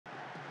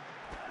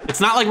It's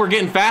not like we're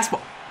getting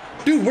fastball.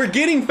 Dude, we're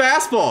getting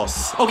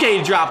fastballs. Okay,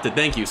 he dropped it.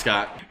 Thank you,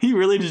 Scott. He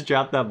really just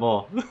dropped that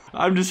ball.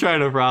 I'm just trying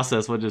to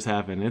process what just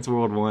happened. It's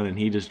World 1 and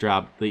he just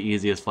dropped the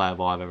easiest fly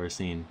ball I've ever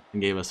seen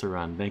and gave us a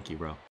run. Thank you,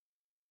 bro.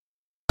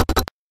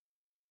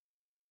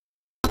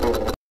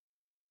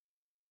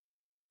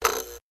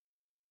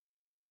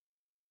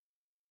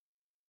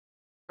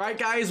 Alright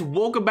guys,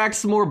 welcome back to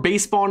some more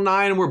Baseball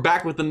 9. We're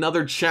back with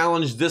another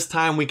challenge. This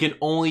time we can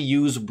only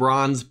use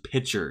bronze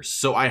pitchers.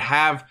 So I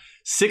have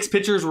 6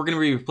 pitchers we're going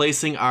to be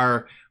replacing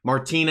our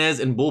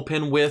Martinez and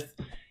bullpen with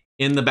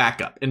in the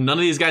backup. And none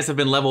of these guys have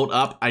been leveled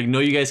up. I know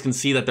you guys can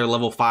see that they're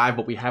level 5,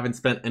 but we haven't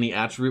spent any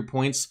attribute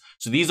points.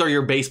 So these are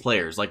your base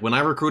players. Like when I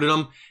recruited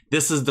them,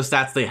 this is the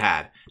stats they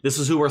had. This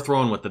is who we're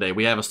throwing with today.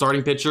 We have a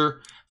starting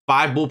pitcher,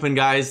 5 bullpen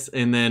guys,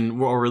 and then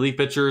relief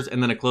pitchers,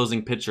 and then a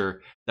closing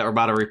pitcher that we're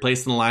about to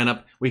replace in the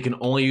lineup. We can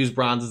only use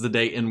bronzes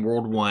today in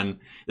World 1.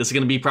 This is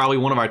going to be probably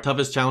one of our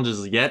toughest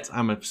challenges yet.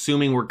 I'm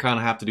assuming we're going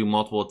to have to do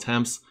multiple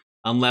attempts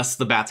unless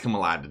the bats come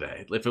alive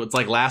today. If it's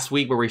like last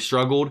week where we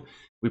struggled,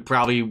 we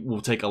probably will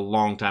take a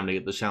long time to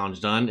get the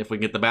challenge done. If we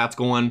get the bats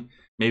going,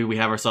 maybe we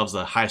have ourselves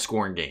a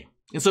high-scoring game.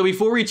 And so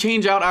before we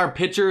change out our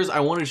pitchers,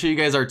 I want to show you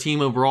guys our team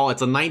overall.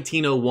 It's a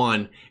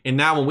 1901, and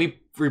now when we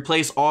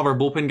replace all of our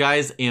bullpen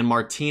guys and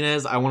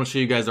Martinez, I want to show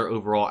you guys our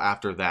overall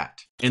after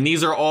that. And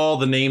these are all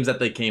the names that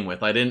they came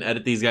with. I didn't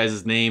edit these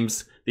guys'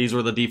 names. These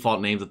were the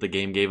default names that the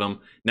game gave them.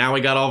 Now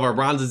we got all of our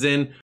bronzes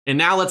in, and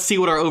now let's see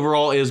what our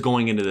overall is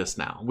going into this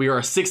now. We are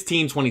a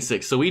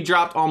 1626, so we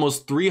dropped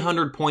almost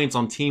 300 points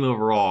on team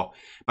overall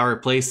by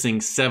replacing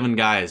 7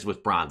 guys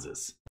with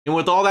bronzes. And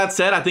with all that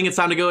said, I think it's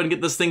time to go ahead and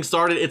get this thing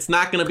started. It's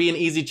not going to be an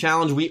easy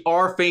challenge. We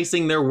are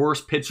facing their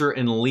worst pitcher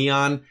in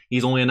Leon.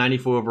 He's only a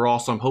 94 overall,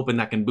 so I'm hoping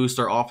that can boost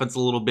our offense a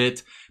little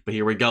bit. But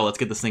here we go. Let's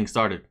get this thing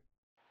started.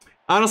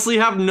 Honestly,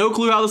 I have no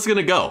clue how this is going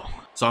to go.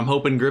 So I'm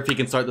hoping Griffey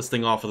can start this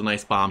thing off with a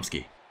nice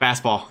bombski.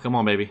 Fastball. Come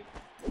on, baby.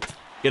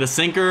 Get a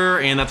sinker,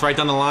 and that's right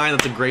down the line.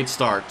 That's a great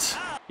start.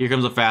 Here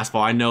comes a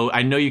fastball. I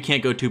know you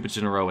can't go 2 pitches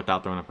in a row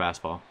without throwing a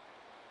fastball.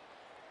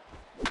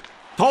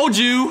 Told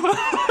you!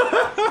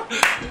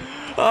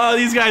 Oh,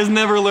 these guys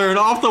never learn.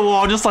 Off the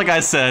wall, just like I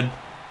said.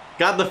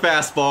 Got the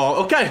fastball.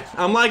 Okay,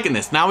 I'm liking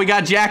this. Now we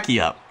got Jackie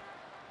up.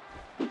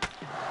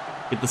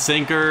 Get the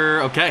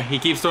sinker. Okay, he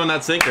keeps throwing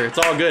that sinker. It's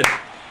all good.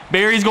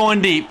 Barry's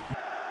going deep.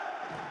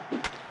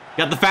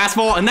 Got the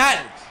fastball, and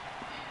that...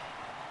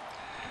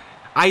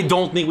 I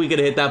don't think we could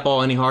have hit that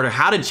ball any harder.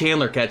 How did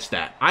Chandler catch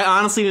that? I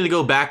honestly need to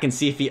go back and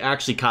see if he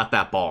actually caught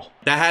that ball.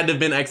 That had to have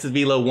been exit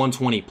velo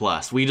 120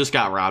 plus. We just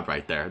got robbed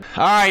right there.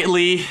 All right,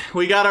 Lee.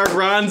 We got our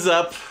bronze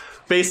up,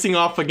 facing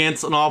off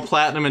against an all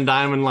platinum and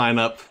diamond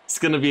lineup. It's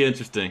gonna be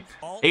interesting.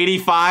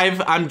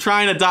 85. I'm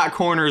trying to dot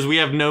corners. We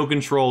have no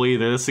control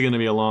either. This is gonna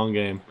be a long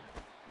game.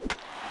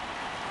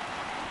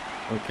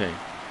 Okay.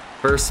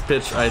 First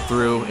pitch I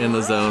threw in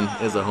the zone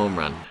is a home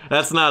run.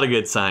 That's not a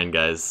good sign,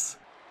 guys.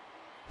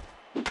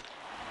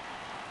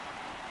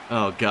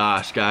 Oh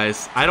gosh,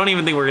 guys. I don't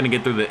even think we're gonna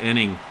get through the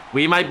inning.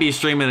 We might be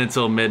streaming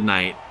until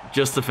midnight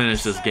just to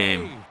finish this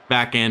game.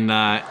 Back in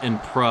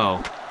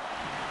pro.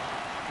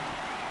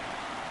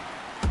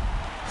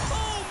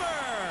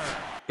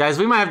 Guys,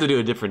 we might have to do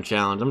a different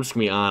challenge. I'm just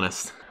gonna be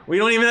honest. We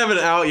don't even have it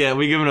out yet.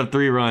 We've given up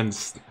 3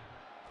 runs.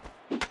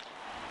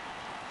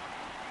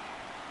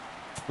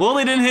 Well,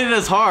 they didn't hit it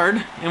as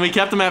hard, and we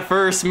kept them at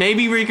first.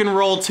 Maybe we can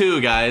roll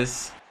 2,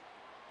 guys.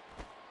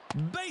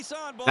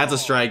 That's a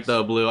strike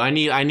though, Blue. I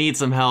need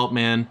some help,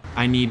 man.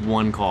 I need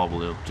 1 call,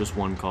 Blue. Just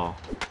 1 call.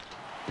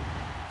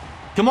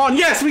 Come on,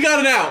 yes, we got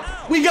an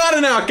out. We got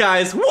an out,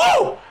 guys.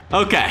 Woo!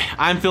 Okay,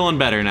 I'm feeling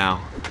better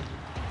now.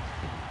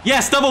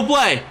 Yes, double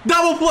play.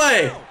 Double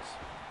play.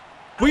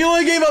 We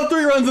only gave up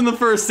 3 runs in the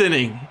first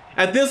inning.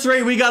 At this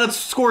rate, we gotta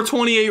score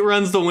 28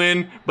 runs to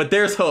win, but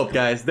there's hope,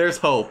 guys. There's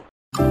hope.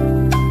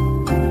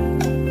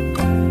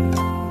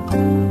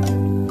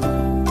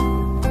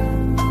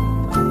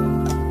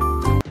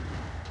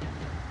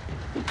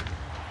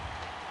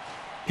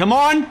 Come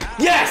on!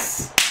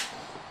 Yes!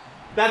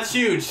 That's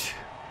huge.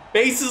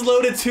 Bases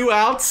loaded, 2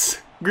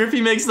 outs. Griffey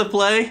makes the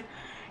play.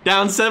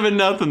 Down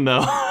 7-0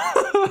 though.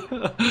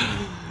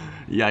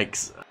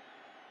 Yikes.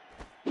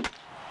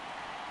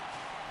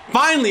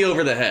 Finally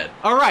over the head.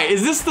 All right,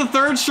 is this the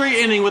 3rd straight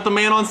inning with a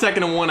man on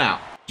second and 1 out?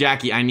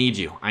 Jackie, I need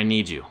you. I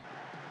need you.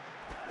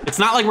 It's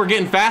not like we're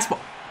getting fastball.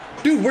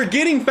 Dude, we're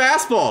getting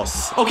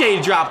fastballs. Okay,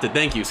 he dropped it.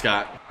 Thank you,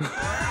 Scott.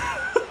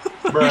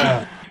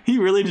 Bruh. He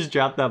really just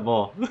dropped that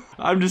ball.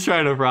 I'm just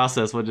trying to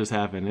process what just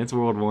happened. It's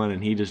World 1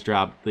 and he just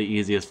dropped the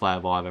easiest fly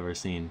ball I've ever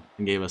seen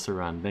and gave us a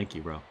run. Thank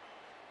you, bro.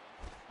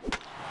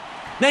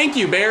 Thank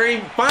you,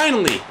 Barry.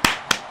 Finally.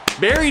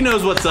 Barry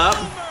knows what's up.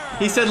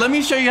 He said, let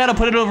me show you how to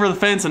put it over the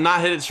fence and not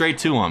hit it straight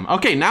to him.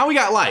 Okay, now we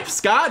got life.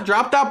 Scott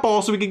dropped that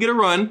ball so we could get a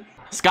run.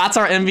 Scott's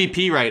our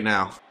MVP right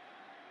now.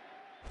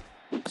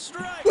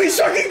 We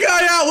struck a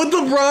guy out with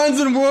the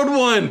bronze in World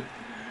 1.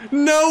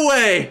 No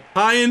way.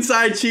 High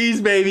inside cheese,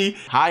 baby.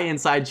 High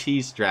inside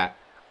cheese strat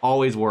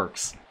always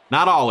works.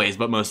 Not always,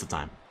 but most of the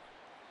time.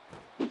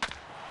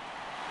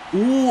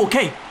 Ooh,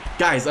 okay.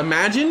 Guys,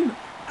 imagine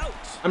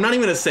I'm not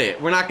even gonna say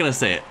it. We're not gonna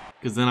say it,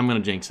 because then I'm gonna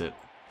jinx it.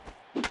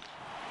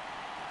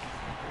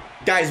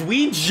 Guys,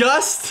 we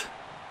just...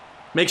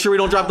 Make sure we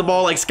don't drop the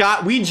ball like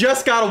Scott. We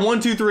just got a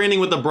 1-2-3 inning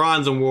with the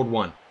bronze in World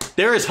 1.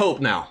 There is hope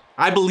now.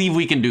 I believe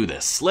we can do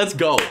this. Let's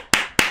go.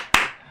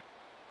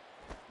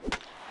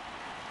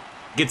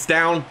 Gets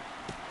down.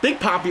 Big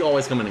Poppy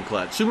always coming in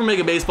clutch. Super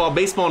Mega Baseball,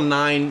 Baseball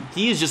 9.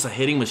 He is just a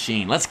hitting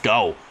machine. Let's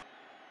go.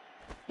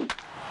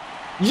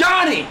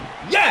 Johnny!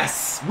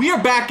 Yes! We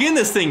are back in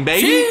this thing,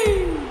 baby.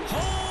 Jeez.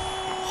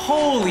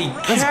 Holy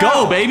cow. Let's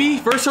go, baby.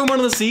 First home run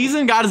of the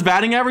season. Got his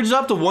batting average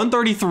up to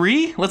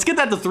 133. Let's get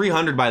that to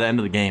 300 by the end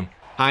of the game.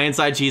 High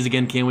inside cheese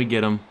again. Can we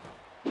get him?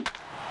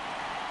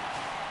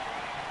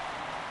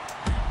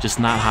 Just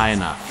not high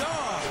enough.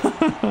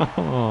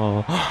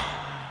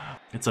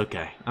 It's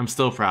okay. I'm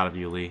still proud of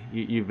you, Lee.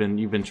 You've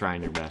been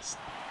trying your best.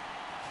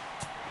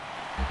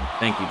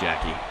 Thank you,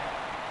 Jackie.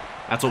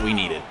 That's what we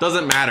needed.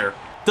 Doesn't matter.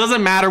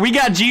 Doesn't matter. We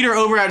got Jeter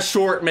over at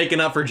short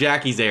making up for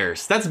Jackie's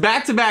errors. That's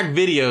back-to-back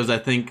videos, I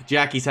think.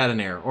 Jackie's had an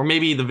error. Or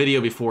maybe the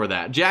video before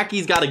that.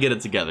 Jackie's got to get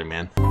it together,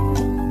 man.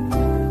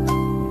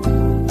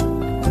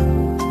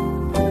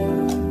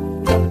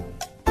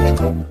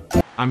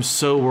 I'm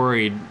so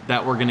worried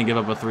that we're going to give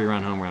up a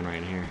 3-run home run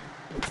right here.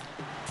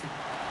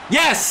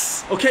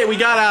 Yes! Okay, we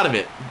got out of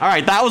it. All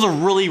right, that was a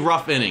really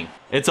rough inning.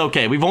 It's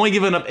okay. We've only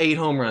given up 8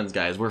 home runs,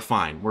 guys. We're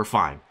fine. We're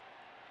fine.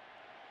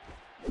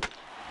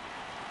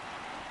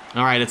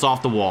 All right, it's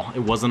off the wall.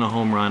 It wasn't a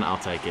home run. I'll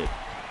take it.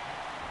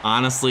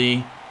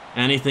 Honestly,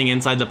 anything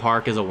inside the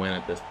park is a win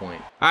at this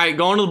point. All right,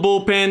 going to the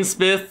bullpen,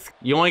 Smith.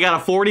 You only got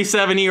a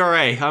 47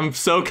 ERA. I'm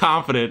so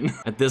confident.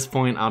 At this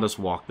point, I'll just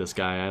walk this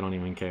guy. I don't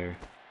even care.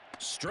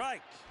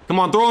 Strike. Come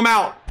on, throw him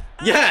out.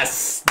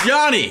 Yes,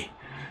 Johnny.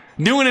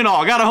 Doing it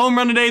all. Got a home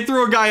run today,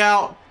 threw a guy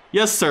out.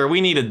 Yes, sir,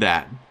 we needed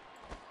that.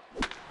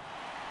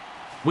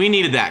 We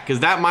needed that, because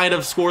that might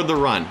have scored the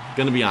run.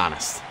 Gonna be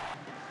honest.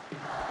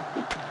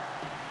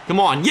 Come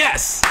on,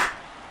 yes!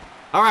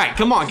 All right,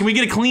 come on, can we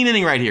get a clean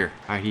inning right here?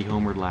 All right, he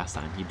homered last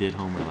time. He did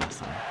homer last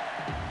time.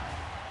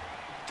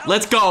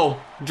 Let's go.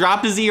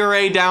 Dropped his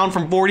ERA down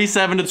from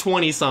 47 to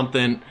 20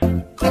 something.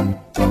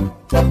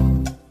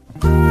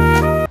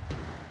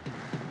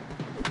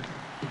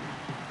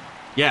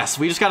 Yes,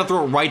 we just gotta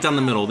throw it right down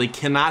the middle. They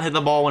cannot hit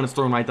the ball when it's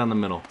thrown right down the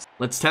middle.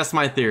 Let's test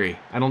my theory.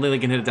 I don't think they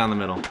can hit it down the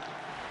middle.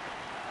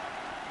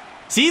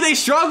 See, they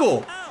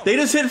struggle. They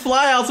just hit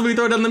flyouts when we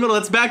throw it down the middle.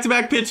 That's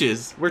back-to-back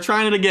pitches. We're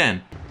trying it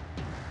again.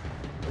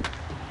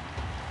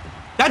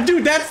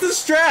 Dude, that's the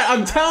strat,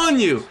 I'm telling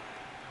you.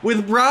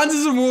 With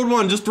bronzes in World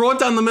 1, just throw it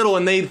down the middle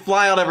and they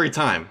fly out every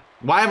time.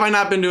 Why have I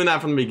not been doing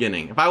that from the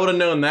beginning? If I would have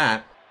known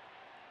that.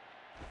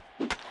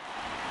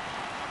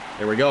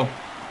 There we go.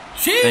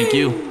 Jeez. Thank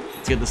you.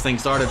 Let's get this thing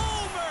started.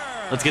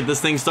 Let's get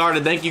this thing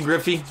started. Thank you,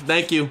 Griffey.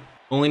 Thank you.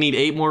 Only need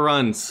 8 more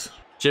runs.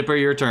 Chipper,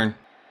 your turn.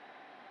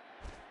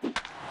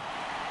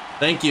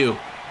 Thank you.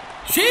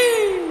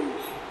 Jeez.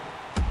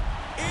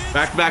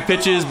 Back-to-back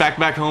pitches,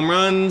 back-to-back home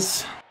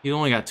runs. He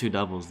only got 2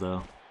 doubles,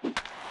 though.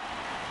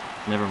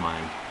 Never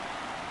mind.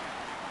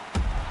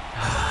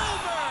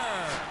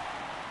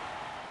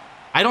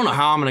 I don't know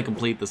how I'm gonna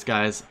complete this,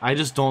 guys. I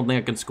just don't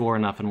think I can score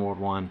enough in World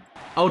 1.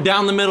 Oh,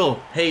 down the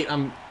middle. Hey,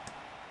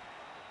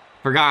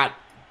 forgot.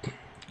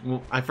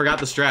 Well, I forgot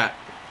the strat.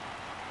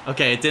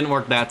 Okay, it didn't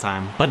work that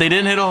time. But they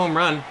didn't hit a home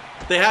run.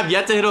 They have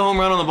yet to hit a home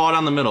run on the ball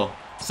down the middle.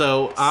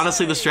 So,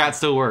 honestly, the strat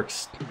still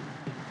works.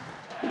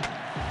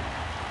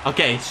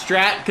 Okay,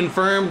 strat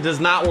confirmed does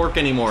not work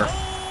anymore.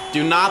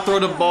 Do not throw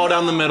the ball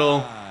down the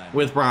middle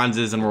with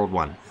bronzes in World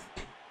 1.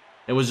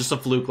 It was just a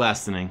fluke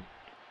last inning.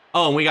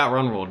 Oh, and we got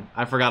run rolled.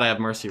 I forgot I have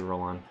mercy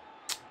roll on.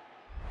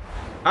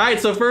 Alright,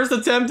 so first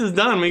attempt is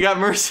done. We got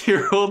mercy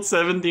rolled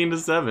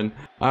 17-7.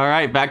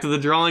 Alright, back to the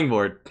drawing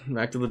board.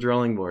 Back to the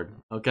drawing board.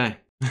 Okay.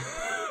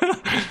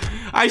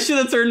 I should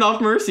have turned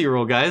off mercy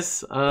roll,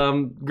 guys.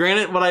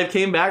 Granted, when I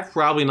came back,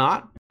 probably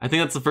not. I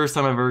think that's the first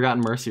time I've ever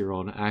gotten mercy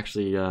rolled,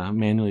 actually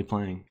manually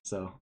playing.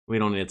 So we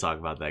don't need to talk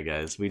about that,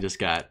 guys. We just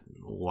got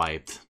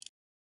wiped.